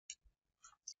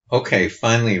Okay,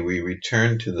 finally we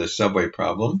return to the subway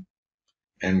problem,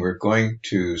 and we're going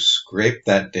to scrape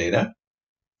that data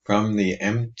from the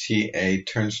MTA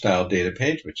Turnstile data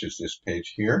page, which is this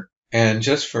page here. And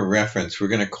just for reference, we're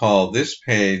going to call this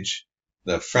page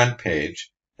the front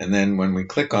page, and then when we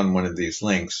click on one of these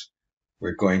links,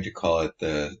 we're going to call it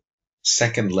the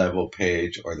second level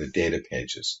page or the data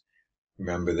pages.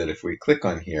 Remember that if we click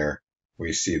on here,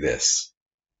 we see this.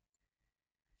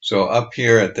 So up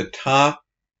here at the top,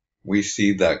 we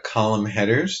see the column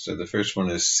headers. So the first one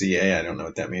is CA. I don't know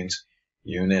what that means.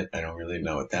 Unit. I don't really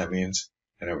know what that means.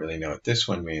 I don't really know what this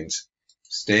one means.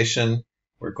 Station.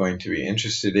 We're going to be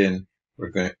interested in.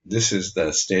 This is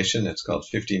the station. It's called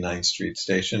 59th Street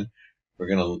Station. We're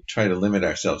going to try to limit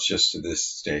ourselves just to this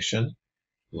station.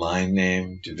 Line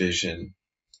name, division,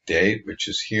 date, which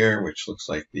is here, which looks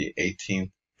like the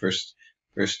 18th.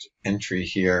 First entry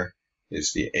here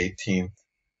is the 18th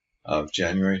of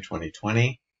January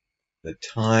 2020. The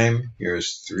time here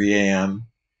is 3 a.m.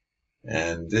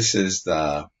 And this is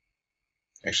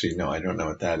actually, no, I don't know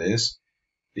what that is.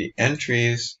 The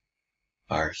entries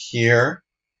are here,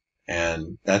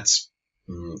 and that's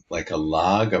like a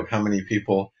log of how many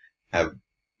people have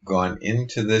gone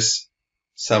into this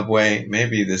subway.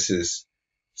 Maybe this is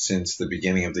since the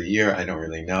beginning of the year. I don't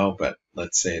really know, but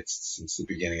let's say it's since the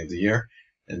beginning of the year.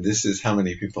 And this is how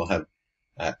many people have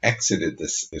exited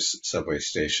this subway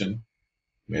station,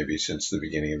 maybe since the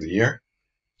beginning of the year.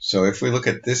 So if we look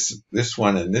at this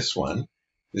one and this one,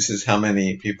 this is how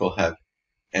many people have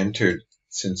entered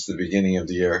since the beginning of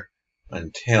the year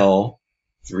until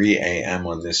 3 a.m.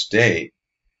 on this date.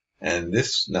 And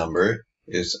this number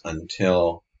is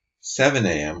until 7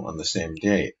 a.m. on the same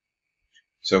date.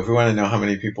 So if we want to know how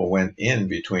many people went in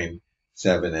between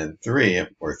 7 and 3,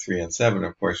 or 3 and 7,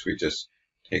 of course, we just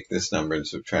take this number and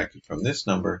subtract it from this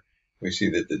number. We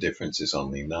see that the difference is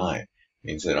only 9. It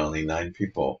means that only 9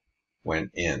 people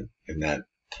went in that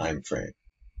time frame.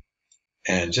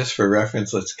 And just for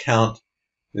reference, let's count.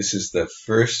 This is the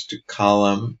first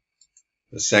column,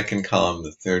 the second column,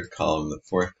 the third column, the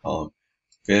fourth column,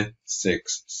 5th,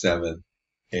 6th, 7th,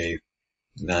 8th,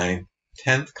 9th,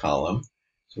 10th column.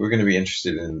 So we're going to be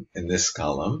interested in this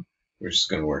column. We're just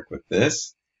going to work with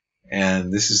this.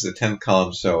 And this is the 10th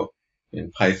column. So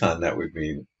in Python, that would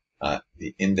mean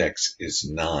the index is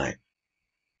 9.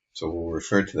 So we'll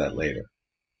refer to that later.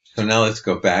 So now let's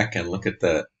go back and look at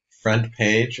the front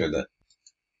page, or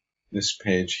this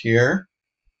page here.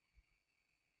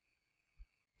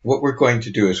 What we're going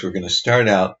to do is we're going to start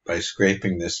out by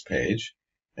scraping this page.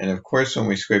 And of course, when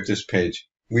we scrape this page,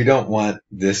 we don't want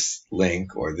this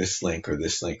link or this link or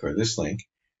this link or this link.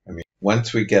 I mean,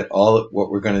 once we get what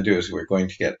we're going to do is we're going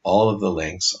to get all of the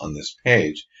links on this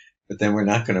page, but then we're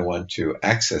not going to want to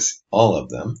access all of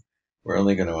them. We're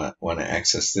only going to want to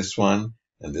access this one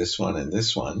and this one and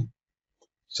this one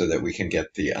so that we can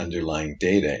get the underlying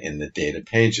data in the data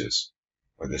pages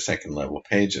or the second level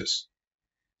pages.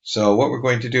 So what we're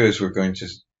going to do is we're going to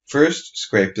first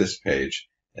scrape this page,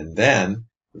 and then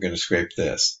we're going to scrape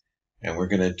this. And we're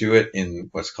going to do it in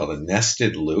what's called a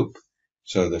nested loop.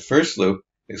 So the first loop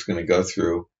is going to go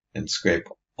through and scrape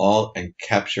all and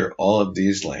capture all of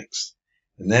these links.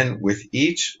 And then with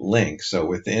each link, so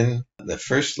within the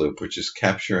first loop, which is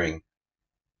accessing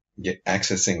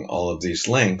all of these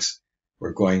links,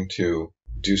 we're going to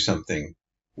do something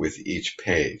with each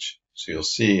page. So you'll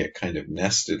see a kind of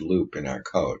nested loop in our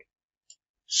code.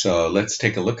 So let's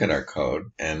take a look at our code,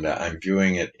 and I'm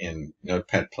viewing it in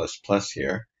Notepad++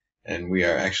 here, and we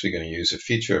are actually going to use a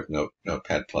feature of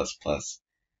Notepad++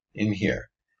 in here.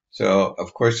 So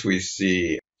of course we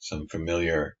see some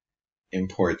familiar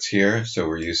imports here. So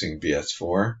we're using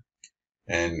VS4,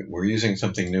 and we're using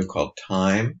something new called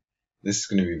time. This is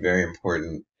going to be very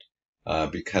important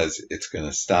because it's going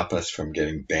to stop us from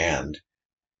getting banned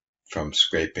from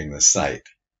scraping the site.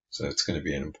 So it's going to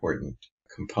be an important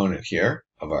component here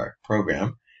of our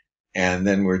program. And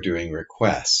then we're doing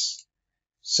requests.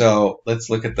 So let's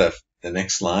look at the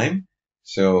next line.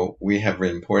 So we have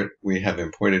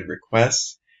imported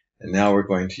requests, and now we're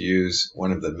going to use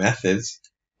one of the methods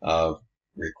of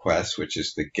requests, which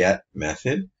is the get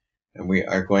method. And we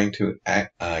are going to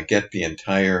get the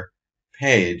entire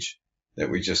page that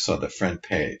we just saw, the front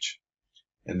page.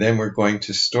 And then we're going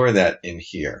to store that in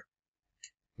here.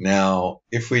 Now,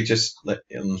 if we just,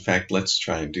 in fact, let's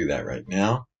try and do that right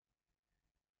now.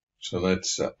 So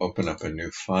let's open up a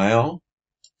new file,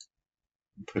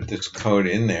 put this code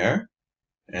in there,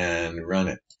 and run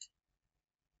it.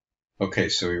 Okay,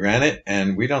 so we ran it,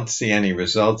 and we don't see any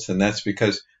results, and that's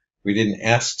because we didn't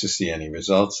ask to see any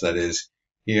results. That is,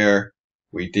 here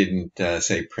we didn't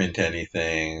say print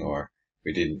anything or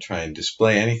We didn't try and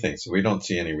display anything, so we don't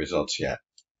see any results yet.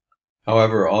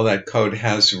 However, all that code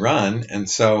has run, and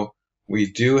so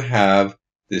we do have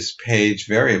this page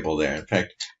variable there. In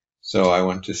fact, so I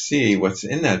want to see what's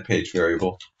in that page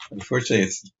variable. Unfortunately,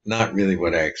 it's not really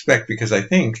what I expect, because I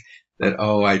think that,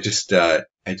 oh, I just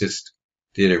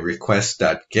did a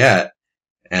request.get,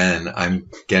 and I'm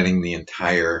getting the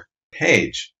entire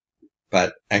page.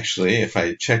 But actually, if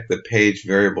I check the page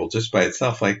variable just by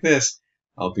itself like this,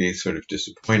 I'll be sort of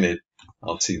disappointed.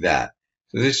 I'll see that.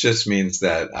 So this just means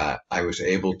that I was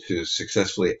able to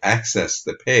successfully access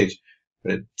the page,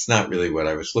 but it's not really what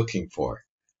I was looking for.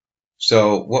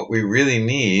 So what we really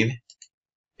need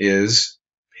is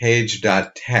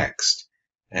page.text.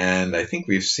 And I think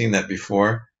we've seen that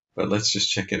before, but let's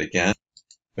just check it again.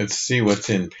 Let's see what's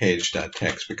in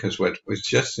page.text, because what was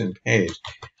just in page,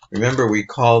 remember we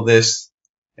call this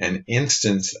an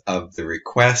instance of the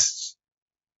requests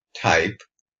type,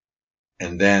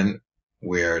 and then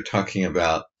we're talking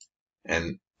about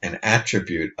an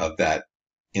attribute of that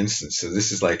instance. So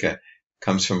this is like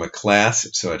comes from a class,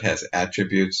 so it has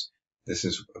attributes. This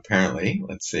is apparently,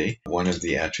 let's see, one of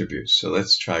the attributes. So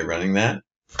let's try running that.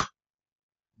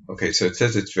 Okay, so it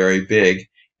says it's very big.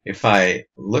 If I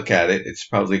look at it, it's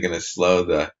probably going to slow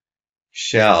the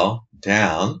shell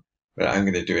down, but I'm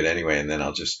going to do it anyway, and then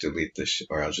I'll just delete this,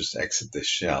 or I'll just exit this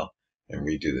shell and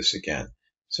redo this again.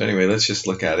 So anyway, let's just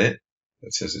look at it.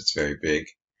 It says it's very big.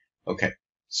 Okay,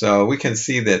 so we can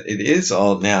see that it is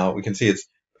all now. We can see it's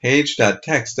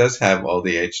page.text does have all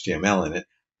the HTML in it,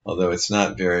 although it's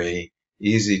not very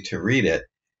easy to read it.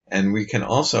 And we can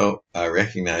also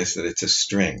recognize that it's a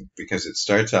string, because it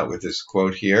starts out with this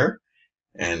quote here.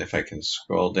 And if I can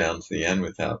scroll down to the end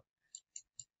without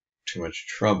too much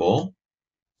trouble,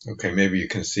 okay, maybe you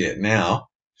can see it now.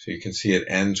 So you can see it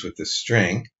ends with the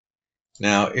string.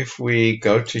 Now, if we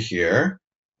go to here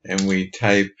and we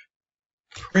type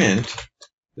print,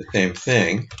 the same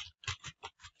thing,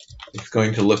 it's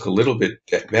going to look a little bit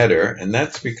better, and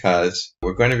that's because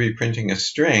we're going to be printing a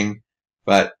string,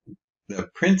 but the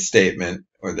print statement,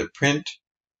 or the print,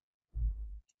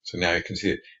 so now you can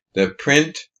see it, the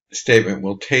print statement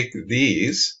will take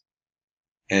these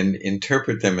and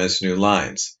interpret them as new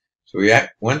lines. So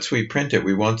once we print it,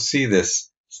 we won't see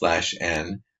this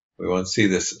 /n, we won't see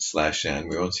this /n,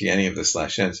 we won't see any of the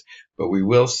 /n's, but we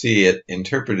will see it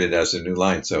interpreted as a new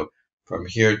line. So from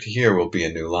here to here will be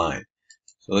a new line.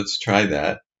 So let's try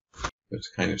that. It's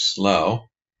kind of slow,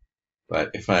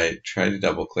 but if I try to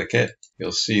double click it,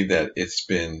 you'll see that it's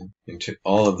been,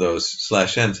 all of those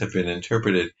 /n's have been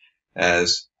interpreted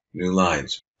as new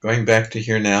lines. Going back to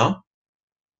here now,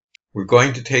 we're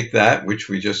going to take that which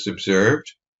we just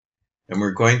observed, and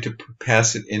we're going to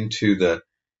pass it into the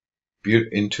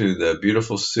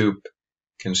beautiful soup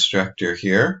constructor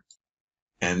here.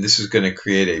 And this is going to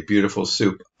create a beautiful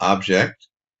soup object,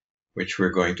 which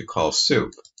we're going to call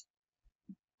soup.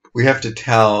 We have to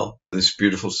tell this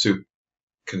beautiful soup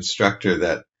constructor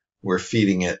that we're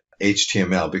feeding it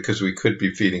HTML, because we could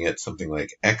be feeding it something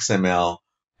like XML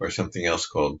or something else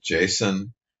called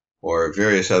JSON or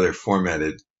various other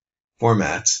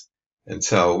formats. And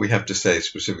so we have to say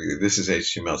specifically this is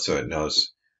HTML, so it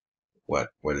knows what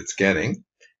it's getting.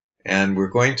 And we're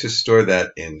going to store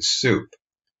that in soup.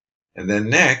 And then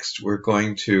next, we're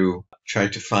going to try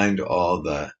to find all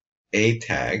the A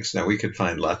tags. Now, we could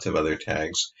find lots of other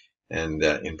tags. And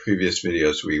in previous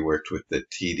videos, we worked with the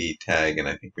TD tag, and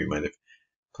I think we might have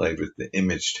played with the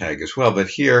image tag as well. But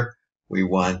here, we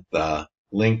want the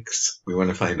links. We want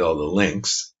to find all the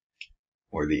links,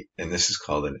 and this is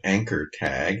called an anchor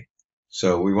tag.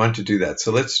 So we want to do that.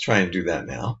 So let's try and do that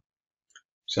now.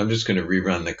 So I'm just going to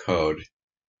rerun the code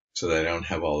so that I don't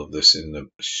have all of this in the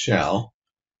shell.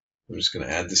 I'm just going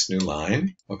to add this new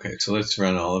line. Okay, so let's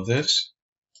run all of this.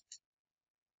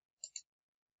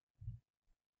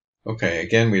 Okay,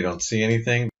 again, we don't see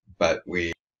anything, but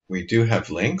we do have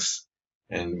links,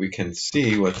 and we can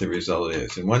see what the result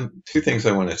is. And two things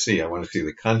I want to see. I want to see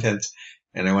the contents,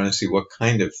 and I want to see what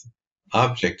kind of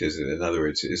object is it. In other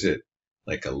words, is it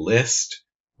like a list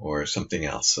or something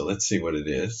else? So let's see what it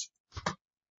is.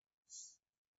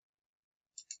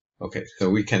 Okay, so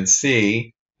we can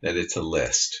see that it's a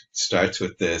list. It starts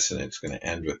with this, and it's going to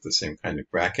end with the same kind of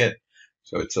bracket.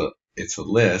 So it's a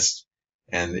list,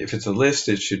 and if it's a list,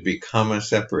 it should be comma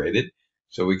separated.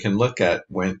 So we can look at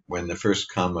when the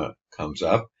first comma comes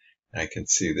up. I can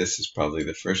see this is probably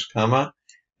the first comma,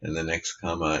 and the next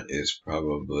comma is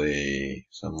probably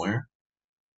somewhere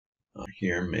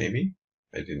here, maybe.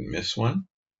 I didn't miss one.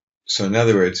 So in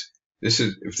other words,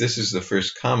 if this is the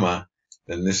first comma,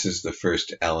 then this is the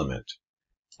first element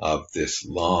of this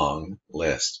long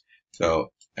list.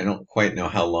 So I don't quite know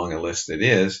how long a list it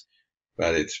is,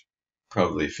 but it's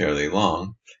probably fairly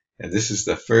long. And this is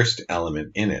the first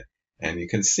element in it. And you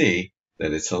can see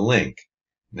that it's a link.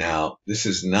 Now, this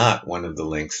is not one of the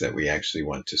links that we actually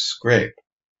want to scrape.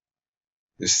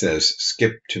 This says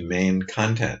skip to main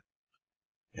content.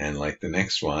 And like the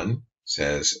next one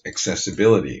says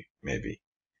accessibility, maybe.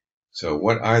 So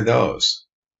what are those?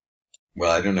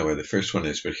 Well, I don't know where the first one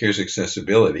is, but here's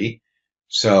accessibility.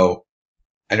 So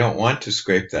I don't want to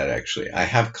scrape that actually. I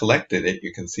have collected it.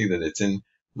 You can see that it's in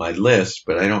my list,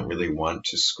 but I don't really want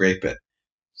to scrape it.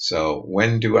 So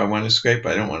when do I want to scrape?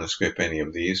 I don't want to scrape any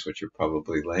of these, which are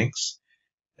probably links.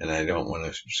 And I don't want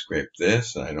to scrape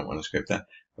this, and I don't want to scrape that.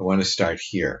 I want to start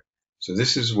here. So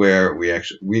this is where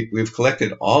we've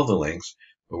collected all the links,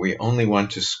 but we only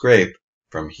want to scrape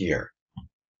from here.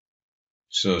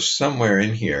 So somewhere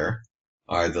in here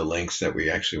are the links that we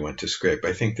actually want to scrape.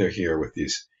 I think they're here with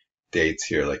these dates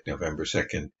here, like November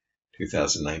 2nd,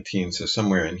 2019. So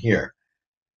somewhere in here.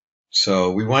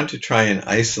 So we want to try and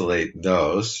isolate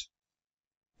those.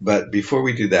 But before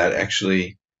we do that,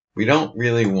 actually, we don't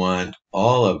really want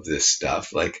all of this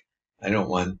stuff. Like, I don't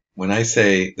want, when I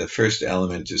say the first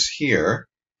element is here,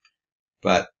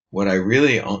 but what I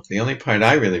really, the only part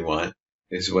I really want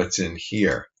is what's in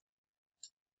here.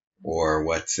 Or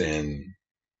what's in,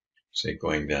 say,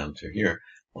 going down to here.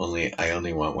 I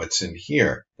only want what's in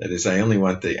here. That is, I only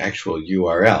want the actual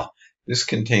URL. This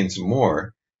contains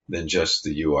more than just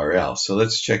the URL. So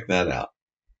let's check that out.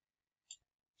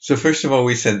 So first of all,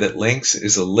 we said that links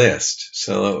is a list.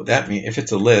 So that means if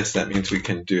it's a list, that means we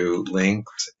can do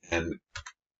links and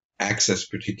access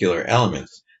particular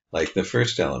elements, like the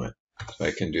first element. So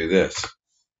I can do this,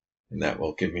 and that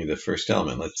will give me the first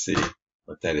element. Let's see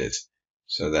what that is.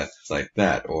 So that's like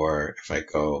that. Or if I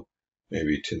go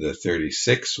maybe to the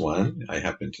 36 one, I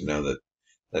happen to know that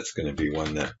that's going to be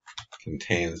one that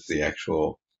contains the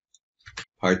actual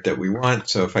part that we want.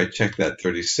 So if I check that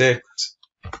 36,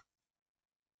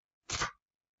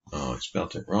 oh, I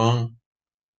spelled it wrong.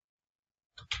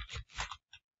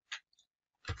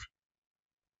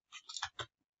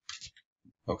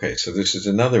 Okay, so this is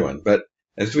another one. But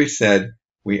as we said,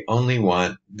 we only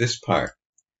want this part.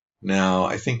 Now,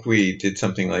 I think we did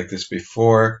something like this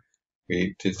before.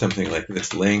 We did something like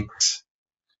this, links,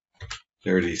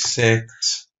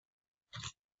 36,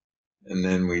 and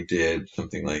then we did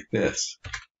something like this,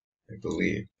 I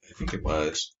believe. I think it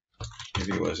was.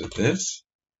 Maybe was it this?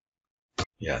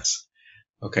 Yes.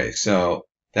 Okay, so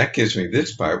that gives me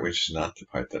this part, which is not the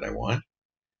part that I want,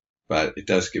 but it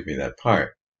does give me that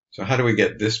part. So how do we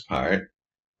get this part?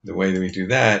 The way that we do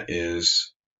that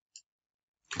is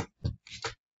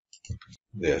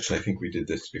this. I think we did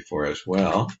this before as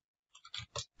well.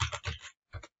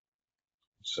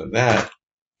 So that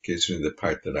gives me the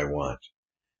part that I want.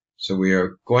 So we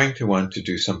are going to want to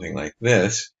do something like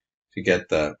this to get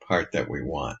the part that we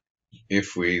want.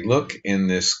 If we look in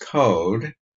this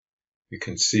code, you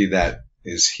can see that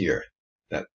is here.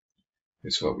 That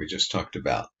is what we just talked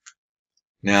about.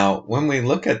 Now, when we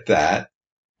look at that,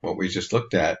 what we just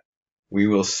looked at, we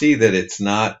will see that it's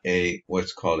not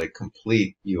what's called a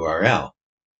complete URL.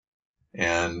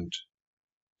 And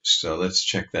so let's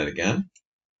check that again.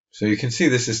 So you can see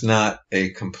this is not a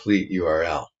complete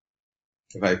URL.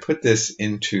 If I put this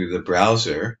into the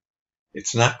browser,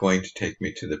 it's not going to take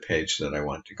me to the page that I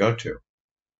want to go to.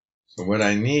 So what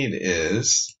I need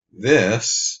is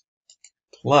this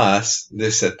plus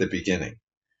this at the beginning.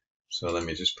 So let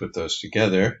me just put those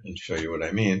together and show you what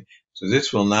I mean. So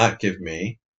this will not give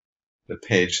me the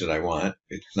page that I want.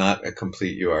 It's not a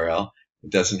complete URL.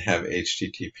 It doesn't have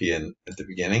HTTP at the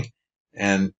beginning.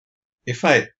 And if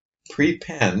I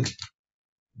prepend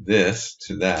this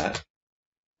to that,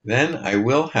 then I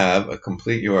will have a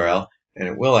complete URL, and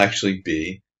it will actually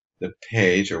be the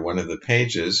page or one of the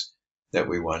pages that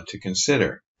we want to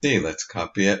consider. See, let's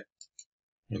copy it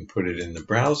and put it in the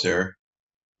browser.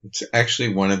 It's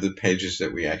actually one of the pages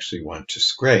that we actually want to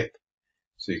scrape.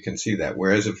 So you can see that.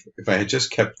 Whereas if I had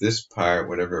just kept this part,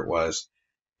 whatever it was,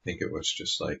 I think it was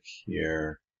just like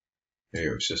here, maybe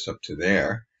it was just up to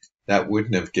there, that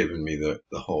wouldn't have given me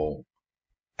the whole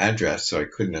address, so I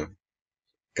couldn't have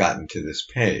gotten to this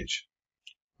page.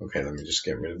 Okay, let me just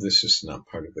get rid of this. This is not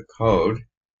part of the code.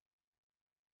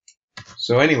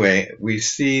 So anyway, we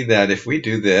see that if we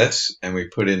do this and we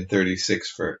put in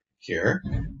 36 for here,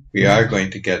 we are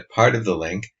going to get part of the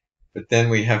link, but then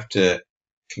we have to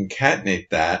concatenate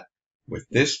that with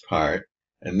this part,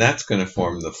 and that's going to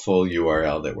form the full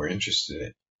URL that we're interested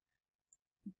in.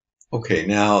 Okay,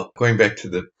 now going back to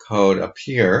the code up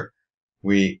here,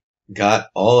 we got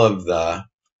all of the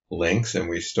links and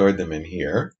we stored them in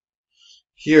here.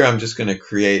 here I'm just going to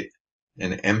create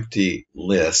an empty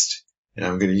list, and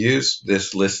I'm going to use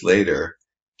this list later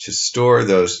to store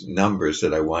those numbers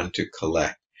that I want to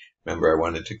collect. Remember, I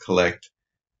wanted to collect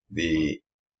the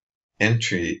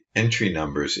entry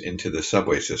numbers into the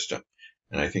subway system.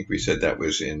 And I think we said that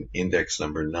was in index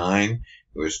number 9.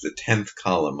 It was the 10th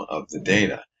column of the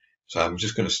data. So I'm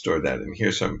just going to store that in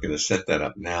here. So I'm going to set that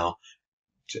up now,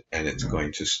 and it's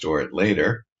going to store it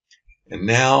later. And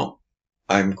now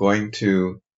I'm going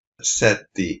to set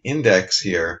the index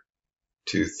here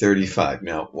to 35.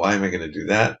 Now, why am I going to do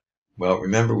that? Well,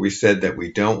 remember we said that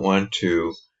we don't want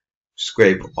to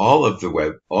scrape all of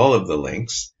the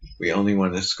links. We only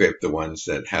want to scrape the ones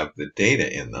that have the data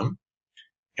in them.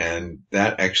 And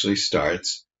that actually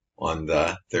starts on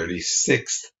the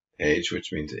 36th page,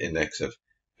 which means index of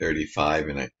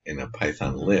 35 in a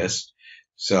Python list.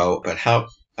 So, but how,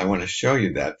 I want to show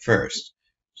you that first.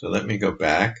 So let me go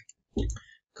back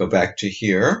to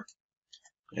here,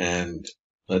 and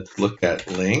let's look at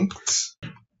links,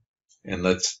 and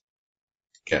let's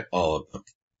get all of them.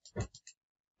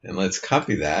 And let's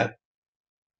copy that.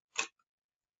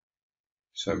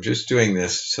 So I'm just doing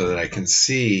this so that I can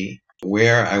see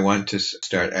where I want to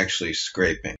start actually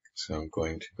scraping. So I'm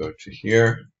going to go to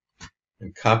here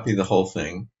and copy the whole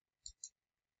thing.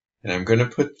 And I'm going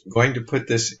to put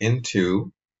this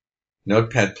into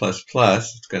Notepad++.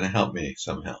 It's going to help me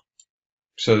somehow.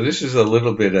 So this is a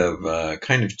little bit of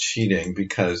kind of cheating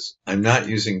because I'm not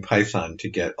using Python to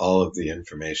get all of the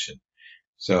information.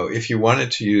 So if you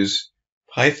wanted to use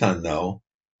Python, though,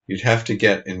 you'd have to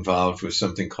get involved with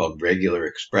something called regular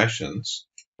expressions.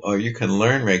 Or you can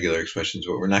learn regular expressions,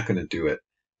 but we're not going to do it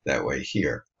that way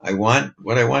here.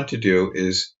 What I want to do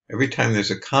is every time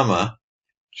there's a comma,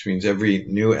 which means every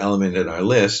new element in our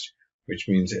list, which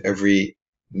means every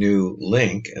new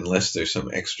link, unless there's some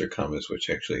extra commas,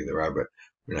 which actually there are, but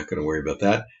we're not going to worry about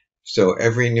that. So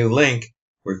every new link,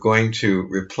 we're going to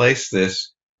replace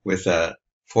this with a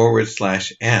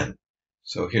 /n.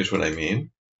 So here's what I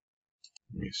mean.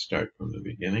 Let me start from the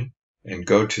beginning and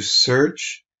go to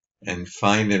search and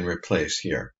find and replace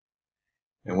here.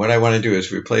 And what I want to do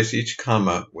is replace each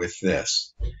comma with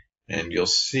this. And you'll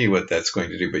see what that's going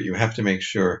to do, but you have to make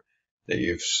sure that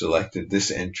you've selected this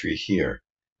entry here,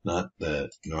 not the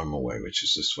normal way, which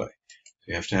is this way. So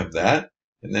you have to have that.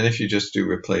 And then if you just do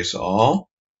replace all,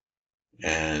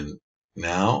 and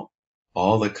now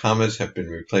all the commas have been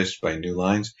replaced by new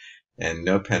lines, and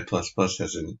Notepad++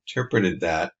 has interpreted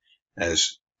that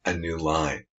as a new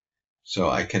line. So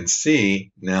I can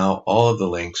see now all of the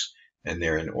links, and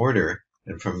they're in order.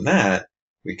 And from that,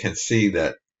 we can see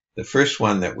that the first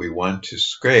one that we want to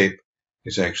scrape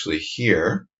is actually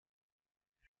here.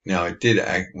 Now,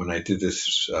 when I did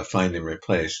this find and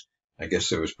replace, I guess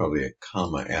there was probably a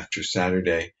comma after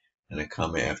Saturday and a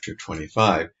comma after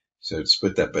 25. So it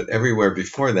split that. But everywhere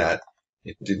before that,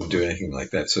 it didn't do anything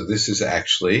like that. So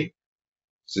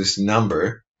this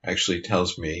number actually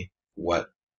tells me what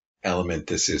element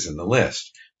this is in the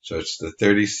list. So it's the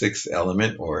 36th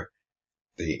element, or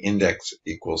the index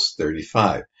equals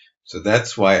 35. So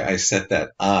that's why I set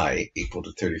that I equal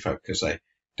to 35, because I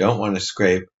don't want to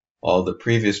scrape all the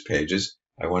previous pages.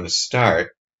 I want to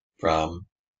start from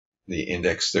the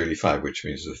index 35, which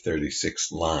means the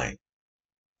 36th line.